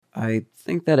I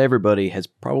think that everybody has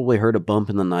probably heard a bump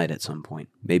in the night at some point.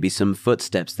 Maybe some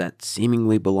footsteps that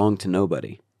seemingly belong to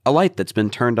nobody. A light that's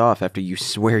been turned off after you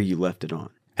swear you left it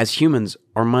on. As humans,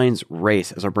 our minds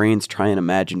race as our brains try and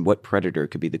imagine what predator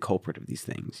could be the culprit of these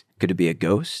things. Could it be a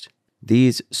ghost?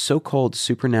 These so-called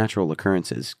supernatural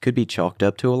occurrences could be chalked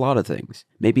up to a lot of things.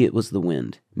 Maybe it was the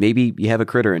wind. Maybe you have a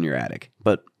critter in your attic.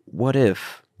 But what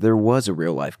if there was a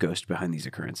real-life ghost behind these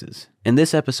occurrences? In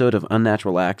this episode of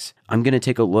Unnatural Acts, I'm going to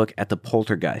take a look at the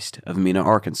Poltergeist of Mena,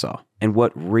 Arkansas, and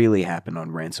what really happened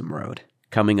on Ransom Road.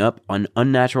 Coming up on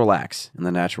Unnatural Acts in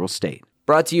the Natural State.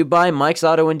 Brought to you by Mike's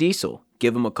Auto and Diesel.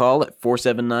 Give them a call at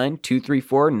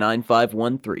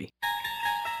 479-234-9513.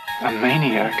 A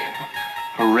maniac.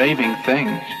 A raving thing.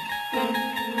 And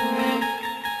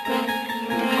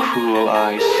the cruel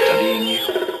eyes studying you.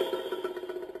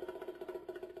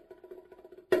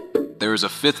 There is a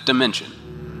fifth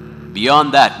dimension,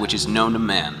 beyond that which is known to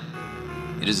man.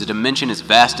 It is a dimension as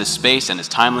vast as space and as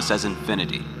timeless as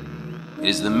infinity. It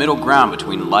is the middle ground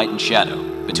between light and shadow,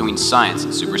 between science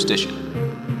and superstition,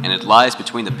 and it lies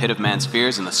between the pit of man's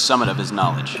fears and the summit of his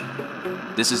knowledge.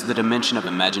 This is the dimension of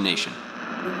imagination.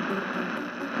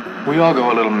 We all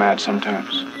go a little mad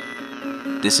sometimes.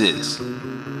 This is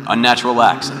Unnatural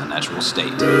Acts in the Natural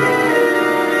State.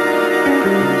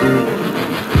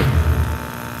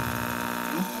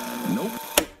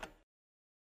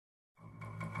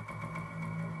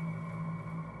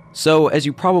 So, as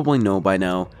you probably know by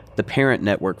now, the parent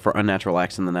network for Unnatural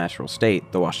Acts in the Natural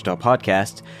State, the Ouachita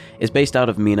Podcast, is based out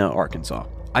of Mena, Arkansas.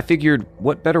 I figured,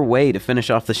 what better way to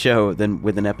finish off the show than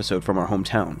with an episode from our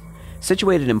hometown?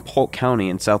 Situated in Polk County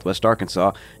in southwest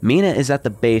Arkansas, Mena is at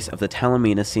the base of the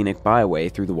Talamina Scenic Byway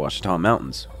through the Ouachita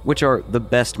Mountains, which are the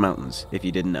best mountains, if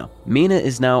you didn't know. Mena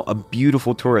is now a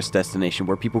beautiful tourist destination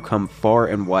where people come far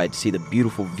and wide to see the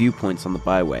beautiful viewpoints on the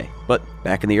byway. But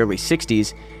back in the early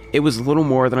 60s, it was little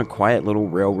more than a quiet little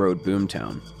railroad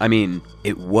boomtown. I mean,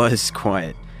 it was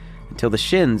quiet, until the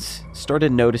Shins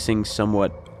started noticing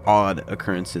somewhat odd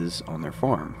occurrences on their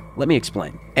farm. Let me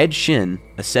explain. Ed Shin,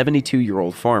 a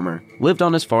 72-year-old farmer, lived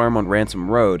on his farm on Ransom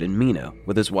Road in Mena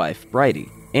with his wife,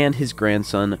 Bridie, and his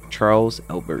grandson, Charles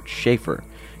Elbert Schaefer,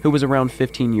 who was around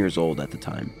 15 years old at the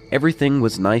time. Everything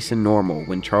was nice and normal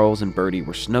when Charles and Bertie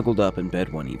were snuggled up in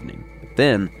bed one evening. But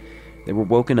then, they were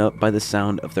woken up by the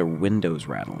sound of their windows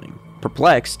rattling.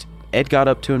 Perplexed, Ed got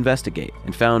up to investigate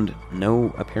and found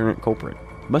no apparent culprit.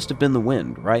 Must have been the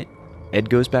wind, right? Ed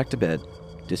goes back to bed,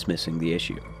 dismissing the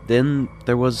issue. Then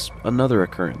there was another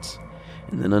occurrence,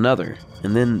 and then another,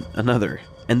 and then another,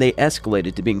 and they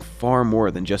escalated to being far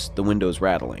more than just the windows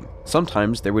rattling.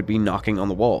 Sometimes there would be knocking on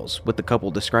the walls, with the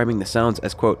couple describing the sounds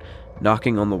as, quote,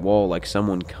 knocking on the wall like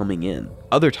someone coming in.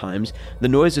 Other times, the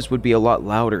noises would be a lot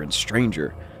louder and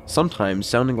stranger, sometimes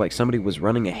sounding like somebody was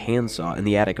running a handsaw in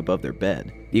the attic above their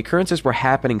bed. The occurrences were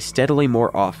happening steadily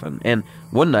more often, and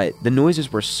one night, the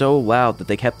noises were so loud that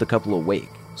they kept the couple awake.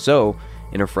 So,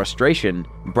 in her frustration,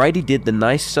 Bridie did the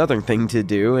nice southern thing to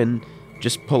do and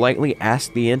just politely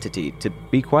asked the entity to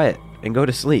be quiet and go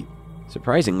to sleep.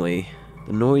 Surprisingly,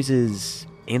 the noises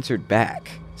answered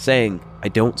back, saying, "I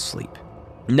don't sleep."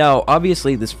 Now,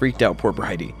 obviously this freaked out poor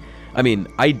Bridie. I mean,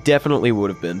 I definitely would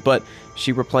have been, but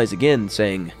she replies again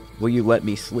saying, "Will you let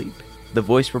me sleep?" The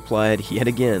voice replied yet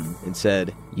again and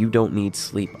said, "You don't need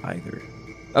sleep either."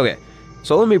 Okay,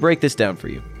 so let me break this down for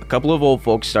you. A couple of old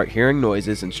folks start hearing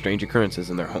noises and strange occurrences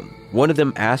in their home. One of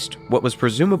them asked what was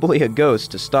presumably a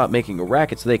ghost to stop making a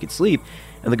racket so they could sleep,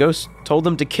 and the ghost told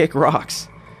them to kick rocks.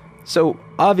 So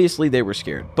obviously they were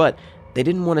scared, but they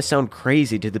didn't want to sound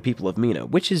crazy to the people of Mena,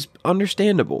 which is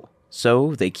understandable.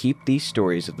 So they keep these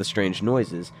stories of the strange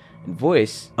noises and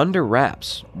voice under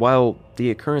wraps, while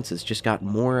the occurrences just got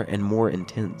more and more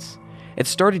intense. It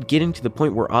started getting to the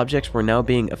point where objects were now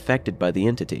being affected by the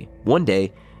entity. One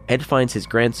day, Ed finds his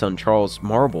grandson Charles'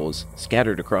 marbles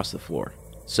scattered across the floor.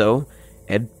 So,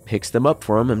 Ed picks them up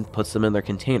for him and puts them in their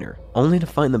container, only to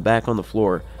find them back on the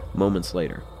floor moments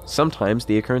later. Sometimes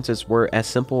the occurrences were as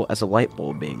simple as a light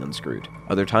bulb being unscrewed.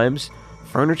 Other times,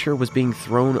 furniture was being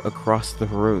thrown across the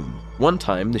room. One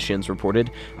time, the Shins reported,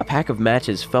 a pack of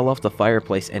matches fell off the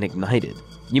fireplace and ignited.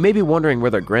 You may be wondering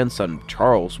where their grandson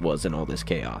Charles was in all this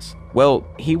chaos. Well,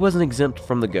 he wasn't exempt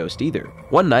from the ghost either.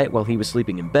 One night, while he was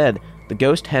sleeping in bed, the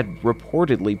ghost had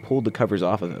reportedly pulled the covers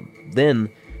off of him. Then,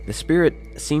 the spirit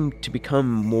seemed to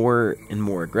become more and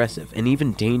more aggressive, and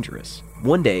even dangerous.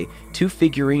 One day, 2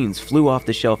 figurines flew off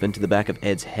the shelf into the back of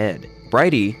Ed's head.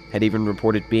 Bridie had even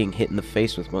reported being hit in the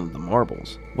face with one of the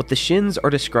marbles. What the Shins are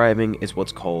describing is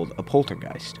what's called a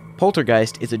poltergeist.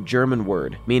 Poltergeist is a German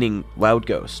word meaning loud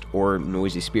ghost or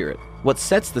noisy spirit. What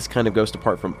sets this kind of ghost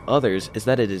apart from others is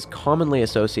that it is commonly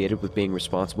associated with being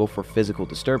responsible for physical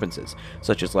disturbances,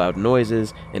 such as loud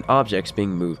noises and objects being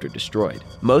moved or destroyed.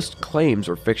 Most claims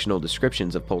or fictional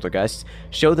descriptions of poltergeists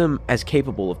show them as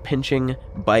capable of pinching,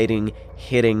 biting,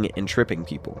 hitting, and tripping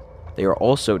people. They are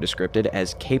also described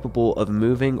as capable of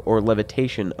moving or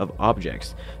levitation of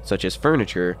objects, such as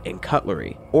furniture and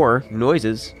cutlery, or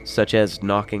noises, such as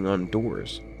knocking on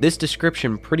doors. This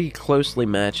description pretty closely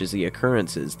matches the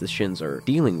occurrences the Shins are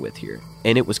dealing with here,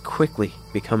 and it was quickly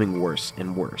becoming worse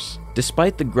and worse.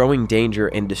 Despite the growing danger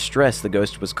and distress the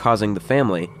ghost was causing the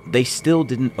family, they still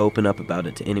didn't open up about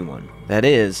it to anyone. That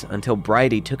is, until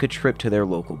Bridie took a trip to their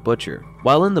local butcher.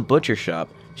 While in the butcher shop,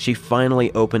 she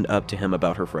finally opened up to him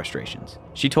about her frustrations.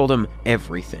 She told him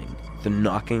everything, the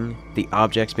knocking, the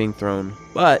objects being thrown,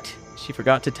 but she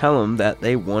forgot to tell him that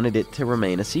they wanted it to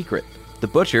remain a secret. The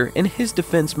butcher, in his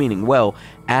defense meaning well,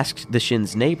 asked the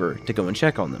Shin's neighbor to go and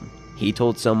check on them. He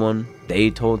told someone, they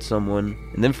told someone,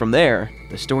 and then from there,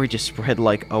 the story just spread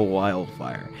like a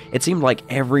wildfire. It seemed like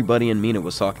everybody in Mena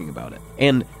was talking about it.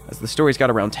 And as the stories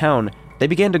got around town, they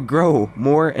began to grow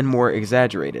more and more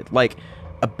exaggerated, like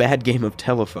a bad game of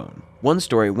telephone. One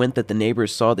story went that the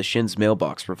neighbors saw the Shin's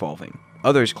mailbox revolving.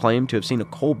 Others claimed to have seen a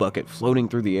coal bucket floating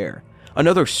through the air.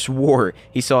 Another swore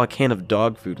he saw a can of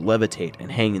dog food levitate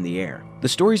and hang in the air. The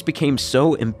stories became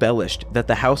so embellished that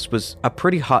the house was a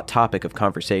pretty hot topic of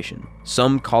conversation,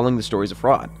 some calling the stories a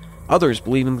fraud, others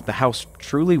believing that the house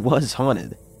truly was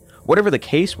haunted. Whatever the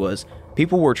case was,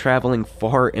 people were traveling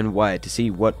far and wide to see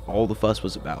what all the fuss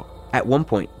was about. At one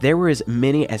point, there were as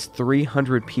many as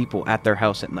 300 people at their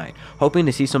house at night, hoping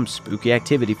to see some spooky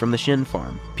activity from the Shin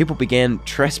farm. People began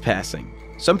trespassing.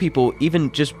 Some people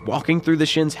even just walking through the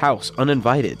Shin's house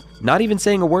uninvited, not even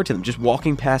saying a word to them, just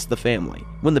walking past the family.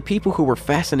 When the people who were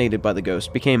fascinated by the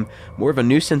ghost became more of a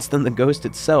nuisance than the ghost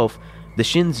itself, the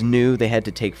Shins knew they had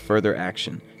to take further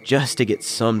action, just to get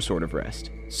some sort of rest.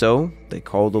 So, they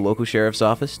called the local sheriff's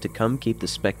office to come keep the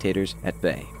spectators at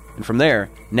bay. And from there,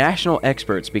 national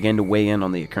experts began to weigh in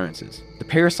on the occurrences. The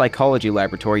parapsychology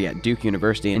laboratory at Duke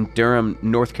University in Durham,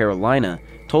 North Carolina,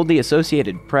 told the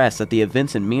Associated Press that the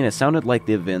events in Mena sounded like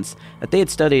the events that they had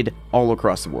studied all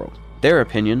across the world. Their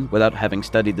opinion, without having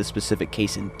studied the specific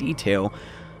case in detail,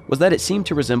 was that it seemed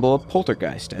to resemble a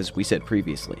poltergeist, as we said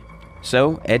previously.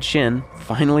 So, Ed Shin,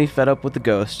 finally fed up with the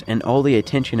ghost and all the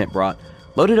attention it brought,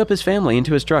 loaded up his family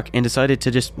into his truck and decided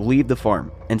to just leave the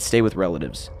farm and stay with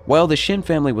relatives. While the Shin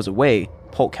family was away,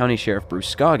 Polk County Sheriff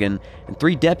Bruce Scoggin and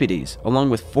 3 deputies, along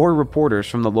with 4 reporters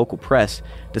from the local press,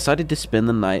 decided to spend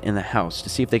the night in the house to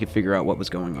see if they could figure out what was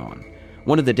going on.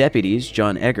 One of the deputies,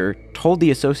 John Egger, told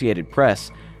the Associated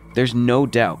Press, "There's no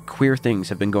doubt queer things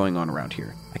have been going on around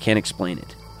here. I can't explain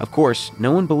it. Of course,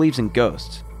 no one believes in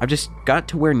ghosts. I've just got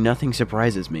to where nothing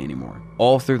surprises me anymore."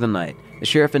 All through the night, the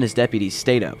sheriff and his deputies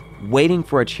stayed up, waiting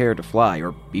for a chair to fly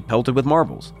or be pelted with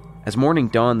marbles. As morning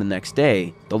dawned the next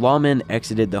day, the lawmen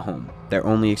exited the home, their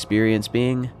only experience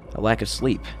being a lack of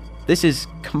sleep. This is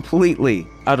completely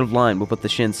out of line with what the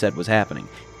Shin said was happening,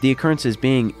 the occurrences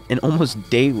being an almost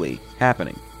daily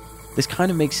happening. This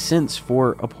kind of makes sense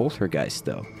for a poltergeist,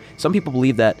 though. Some people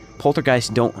believe that poltergeists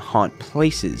don't haunt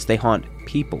places, they haunt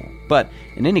people. But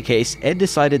in any case, Ed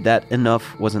decided that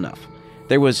enough was enough.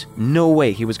 There was no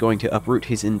way he was going to uproot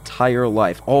his entire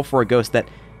life, all for a ghost that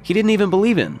he didn't even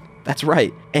believe in. That's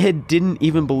right, Ed didn't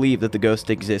even believe that the ghost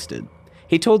existed.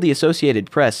 He told the Associated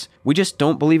Press, "We just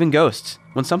don't believe in ghosts.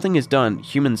 When something is done,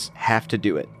 humans have to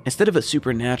do it." Instead of a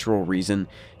supernatural reason,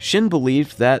 Shin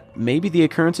believed that maybe the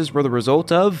occurrences were the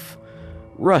result of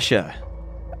Russia.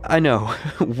 I know,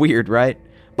 weird, right?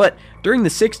 But during the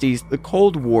 60s, the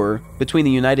Cold War between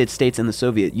the United States and the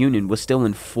Soviet Union was still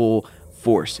in full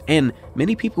force, and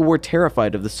many people were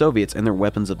terrified of the Soviets and their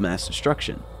weapons of mass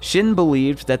destruction. Shin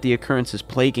believed that the occurrences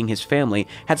plaguing his family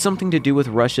had something to do with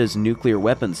Russia's nuclear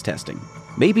weapons testing.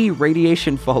 Maybe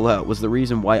radiation fallout was the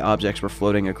reason why objects were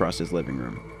floating across his living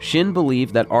room. Shin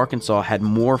believed that Arkansas had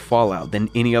more fallout than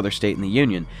any other state in the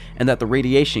Union, and that the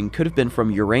radiation could have been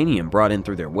from uranium brought in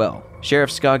through their well.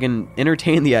 Sheriff Scoggin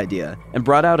entertained the idea and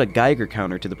brought out a Geiger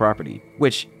counter to the property,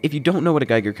 which, if you don't know what a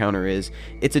Geiger counter is,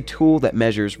 it's a tool that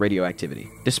measures radioactivity.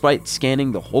 Despite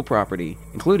scanning the whole property,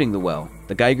 including the well,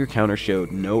 the Geiger counter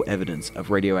showed no evidence of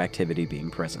radioactivity being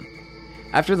present.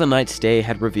 After the night's stay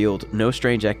had revealed no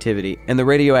strange activity and the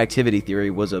radioactivity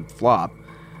theory was a flop,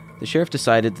 the sheriff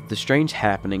decided that the strange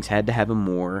happenings had to have a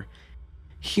more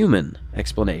human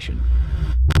explanation.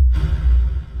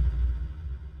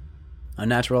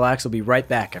 Unnatural Acts will be right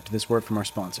back after this word from our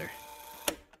sponsor.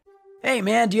 Hey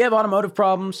man, do you have automotive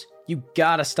problems? You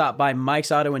gotta stop by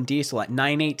Mike's Auto and Diesel at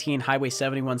 918 Highway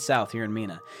 71 South here in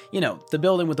Mena. You know, the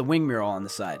building with the wing mural on the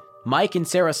side. Mike and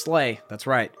Sarah Slay, that's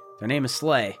right, their name is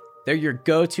Slay. They're your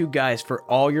go-to guys for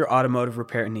all your automotive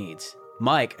repair needs.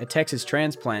 Mike, a Texas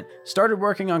transplant, started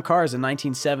working on cars in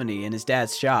 1970 in his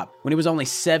dad's shop when he was only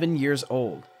 7 years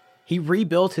old. He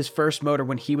rebuilt his first motor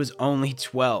when he was only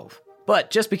 12.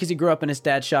 But just because he grew up in his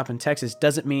dad's shop in Texas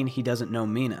doesn't mean he doesn't know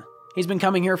Mena. He's been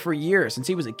coming here for years since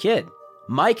he was a kid.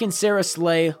 Mike and Sarah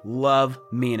Slay love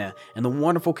Mena and the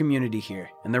wonderful community here,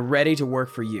 and they're ready to work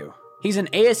for you. He's an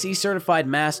ASE certified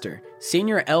master,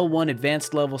 senior L1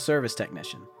 advanced level service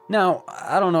technician. Now,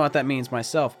 I don't know what that means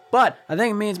myself, but I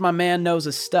think it means my man knows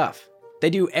his stuff. They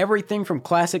do everything from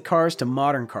classic cars to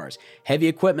modern cars, heavy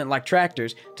equipment like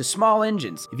tractors to small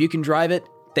engines. If you can drive it,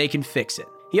 they can fix it.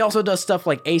 He also does stuff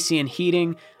like AC and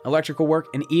heating, electrical work,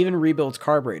 and even rebuilds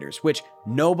carburetors, which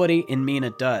nobody in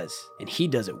Mena does. And he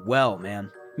does it well,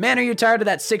 man. Man, are you tired of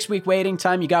that 6-week waiting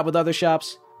time you got with other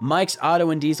shops? Mike's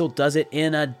Auto and Diesel does it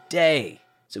in a day.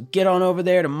 So get on over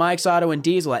there to Mike's Auto and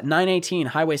Diesel at 918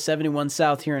 Highway 71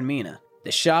 South here in Mena.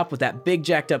 The shop with that big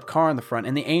jacked up car in the front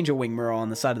and the angel wing mural on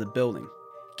the side of the building.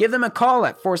 Give them a call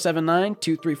at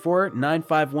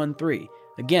 479-234-9513.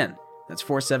 Again, that's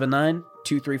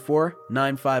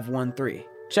 479-234-9513.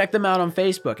 Check them out on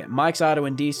Facebook at Mike's Auto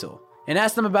and Diesel. And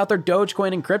ask them about their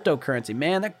Dogecoin and cryptocurrency.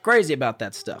 Man, they're crazy about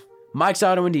that stuff. Mike's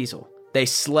Auto and Diesel. They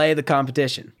slay the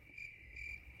competition.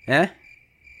 Eh?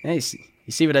 Hey,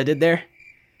 you see what I did there?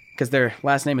 Because their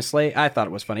last name is Slay? I thought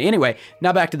it was funny. Anyway,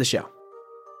 now back to the show.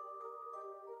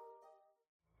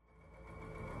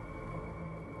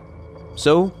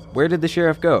 So, where did the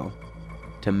sheriff go?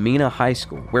 To Mena High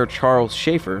School, where Charles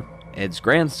Schaefer, Ed's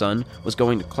grandson, was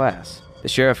going to class. The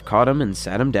sheriff caught him and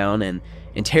sat him down and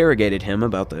interrogated him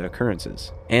about the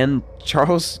occurrences. And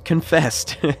Charles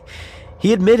confessed.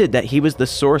 He admitted that he was the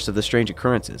source of the strange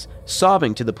occurrences,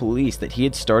 sobbing to the police that he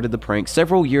had started the prank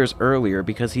several years earlier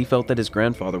because he felt that his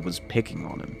grandfather was picking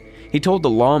on him. He told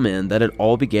the lawman that it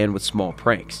all began with small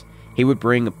pranks. He would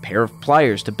bring a pair of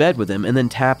pliers to bed with him and then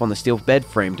tap on the steel bed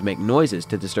frame to make noises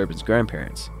to disturb his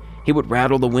grandparents. He would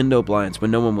rattle the window blinds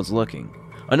when no one was looking.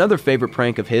 Another favorite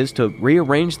prank of his to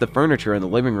rearrange the furniture in the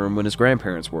living room when his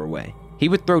grandparents were away. He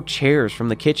would throw chairs from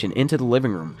the kitchen into the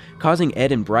living room, causing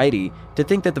Ed and Bridie to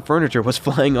think that the furniture was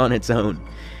flying on its own.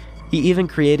 He even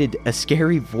created a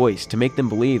scary voice to make them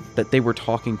believe that they were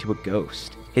talking to a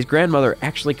ghost. His grandmother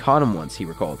actually caught him once, he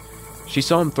recalled. She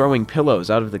saw him throwing pillows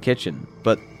out of the kitchen,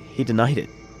 but he denied it.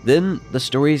 Then the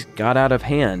stories got out of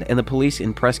hand and the police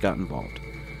and press got involved.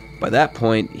 By that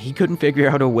point, he couldn't figure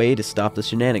out a way to stop the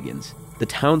shenanigans. The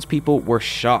townspeople were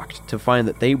shocked to find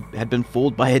that they had been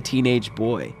fooled by a teenage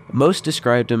boy. Most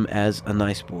described him as a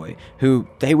nice boy, who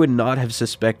they would not have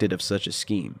suspected of such a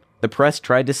scheme. The press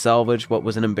tried to salvage what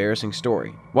was an embarrassing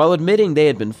story. While admitting they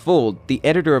had been fooled, the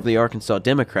editor of the Arkansas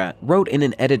Democrat wrote in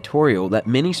an editorial that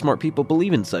many smart people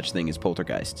believe in such thing as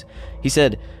poltergeists. He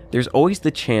said, "There's always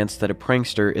the chance that a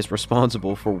prankster is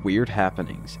responsible for weird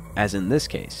happenings, as in this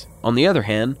case. On the other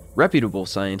hand, reputable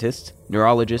scientists,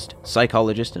 neurologists,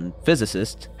 psychologists, and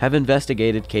physicists have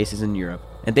investigated cases in Europe,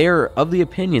 and they are of the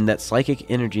opinion that psychic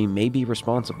energy may be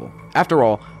responsible. After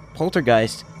all,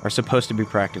 poltergeists are supposed to be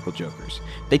practical jokers.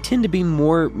 They tend to be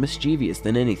more mischievous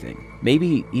than anything,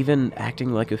 maybe even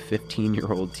acting like a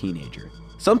 15-year-old teenager.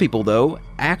 Some people, though,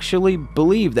 actually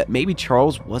believe that maybe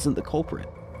Charles wasn't the culprit.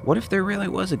 What if there really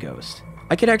was a ghost?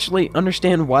 I could actually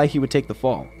understand why he would take the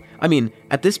fall. I mean,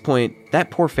 at this point, that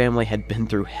poor family had been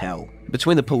through hell.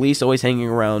 Between the police always hanging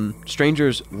around,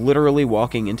 strangers literally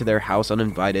walking into their house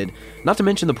uninvited, not to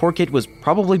mention the poor kid was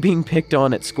probably being picked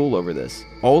on at school over this,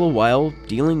 all the while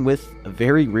dealing with a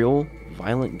very real,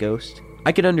 violent ghost.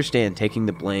 I could understand taking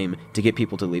the blame to get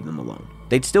people to leave them alone.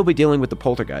 They'd still be dealing with the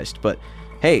poltergeist, but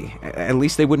hey, at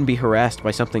least they wouldn't be harassed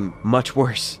by something much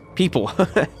worse. People.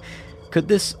 Could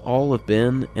this all have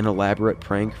been an elaborate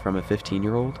prank from a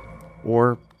 15-year-old?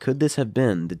 Or could this have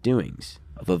been the doings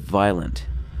of a violent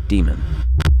demon?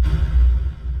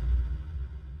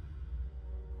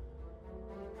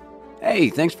 Hey,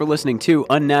 thanks for listening to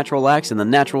Unnatural Acts in the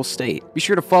Natural State. Be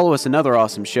sure to follow us and other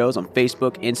awesome shows on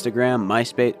Facebook, Instagram,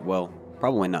 MySpace. Well,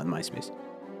 probably not MySpace.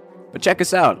 But check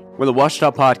us out. We're the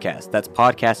Washita Podcast. That's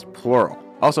podcast plural.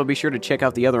 Also, be sure to check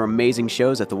out the other amazing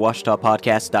shows at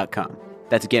thewashitapodcast.com.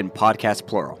 That's again, podcast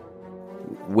plural.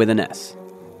 With an S.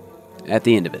 At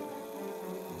the end of it.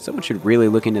 Someone should really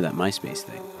look into that MySpace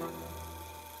thing.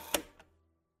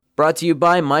 Brought to you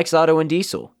by Mike's Auto and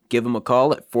Diesel. Give them a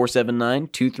call at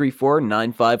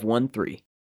 479-234-9513.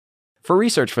 For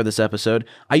research for this episode,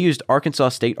 I used Arkansas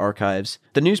State Archives,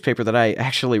 the newspaper that I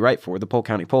actually write for, the Polk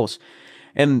County Pulse,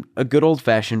 and a good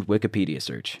old-fashioned Wikipedia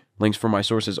search. Links for my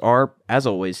sources are, as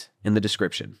always, in the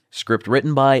description. Script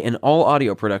written by and all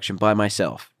audio production by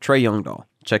myself, Trey Youngdahl.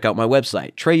 Check out my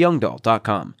website,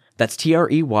 treyyoungdahl.com. That's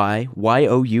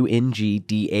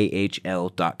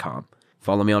TREYYOUNGDAHL.com.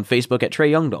 Follow me on Facebook at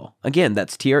Trey Youngdahl. Again,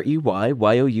 that's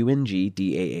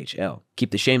TREYYOUNGDAHL.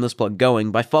 Keep the shameless plug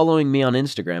going by following me on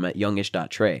Instagram at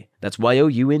youngish.trey. That's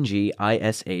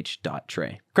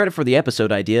YOUNGISH.trey. Credit for the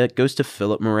episode idea goes to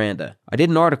Philip Miranda. I did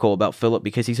an article about Philip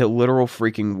because he's a literal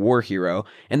freaking war hero,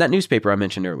 and that newspaper I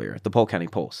mentioned earlier, the Polk County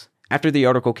Pulse. After the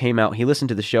article came out, he listened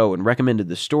to the show and recommended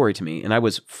the story to me, and I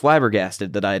was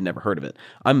flabbergasted that I had never heard of it.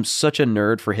 I'm such a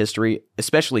nerd for history,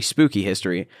 especially spooky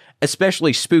history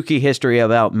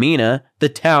about Mena, the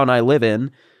town I live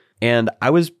in, and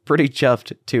I was pretty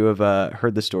chuffed to have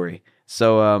heard the story.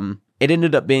 So it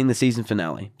ended up being the season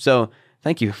finale. So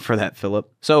thank you for that,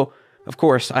 Philip. So, of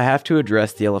course, I have to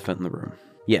address the elephant in the room.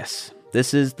 Yes,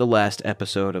 this is the last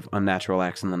episode of Unnatural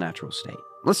Acts in the Natural State.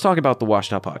 Let's talk about the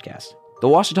Washita Podcast. The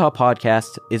Washita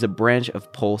Podcast is a branch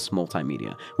of Pulse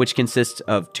Multimedia, which consists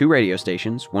of 2 radio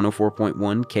stations,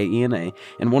 104.1 KENA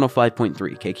and 105.3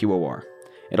 KQOR.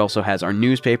 It also has our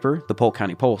newspaper, the Polk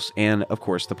County Pulse, and, of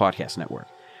course, the podcast network.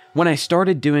 When I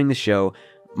started doing the show,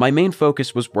 my main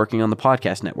focus was working on the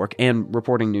podcast network and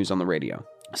reporting news on the radio.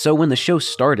 So when the show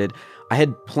started, I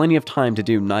had plenty of time to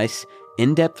do nice,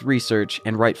 in-depth research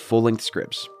and write full-length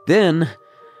scripts. Then,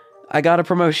 I got a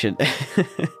promotion.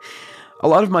 A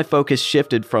lot of my focus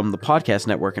shifted from the podcast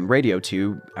network and radio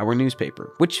to our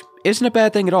newspaper, which isn't a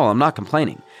bad thing at all. I'm not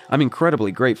complaining. I'm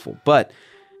incredibly grateful, but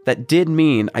that did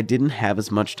mean I didn't have as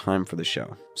much time for the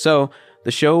show. So, the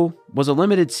show was a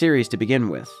limited series to begin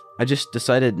with. I just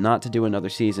decided not to do another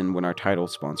season when our title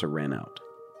sponsor ran out.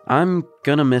 I'm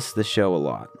gonna miss the show a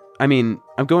lot. I mean,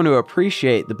 I'm going to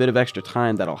appreciate the bit of extra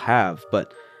time that I'll have,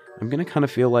 but I'm gonna kind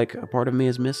of feel like a part of me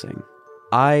is missing.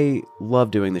 I love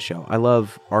doing the show. I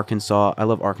love Arkansas. I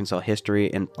love Arkansas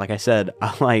history. And like I said,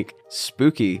 I like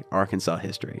spooky Arkansas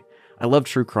history. I love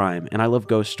true crime and I love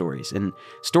ghost stories. And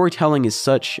storytelling is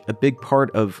such a big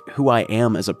part of who I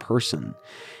am as a person.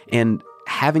 And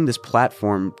having this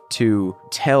platform to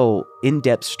tell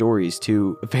in-depth stories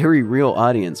to a very real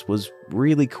audience was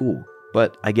really cool.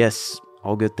 But I guess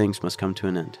all good things must come to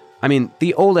an end. I mean,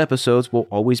 the old episodes will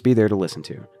always be there to listen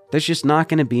to. There's just not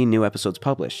going to be new episodes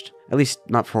published, at least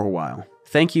not for a while.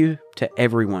 Thank you to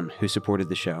everyone who supported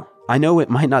the show. I know it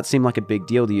might not seem like a big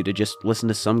deal to you to just listen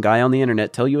to some guy on the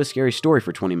internet tell you a scary story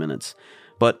for 20 minutes,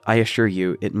 but I assure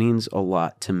you, it means a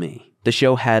lot to me. The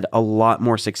show had a lot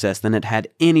more success than it had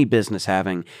any business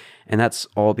having, and that's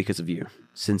all because of you.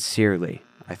 Sincerely,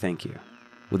 I thank you.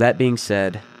 With that being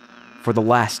said, for the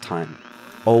last time,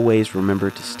 always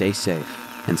remember to stay safe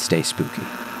and stay spooky.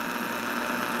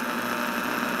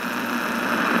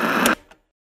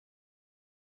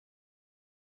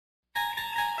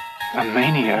 A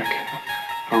maniac.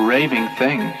 A raving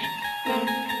thing.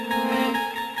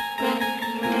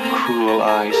 The cruel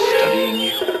eyes studying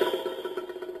you.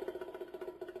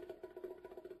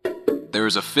 There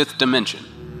is a 5th dimension,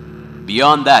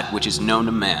 beyond that which is known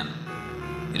to man.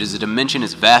 It is a dimension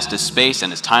as vast as space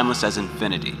and as timeless as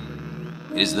infinity.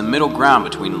 It is the middle ground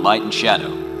between light and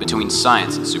shadow, between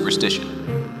science and superstition,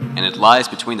 and it lies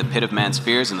between the pit of man's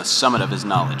fears and the summit of his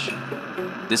knowledge.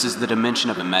 This is the dimension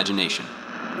of imagination.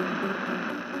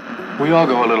 We all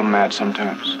go a little mad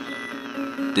sometimes.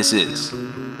 This is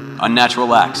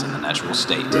Unnatural Acts in the Natural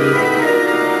State.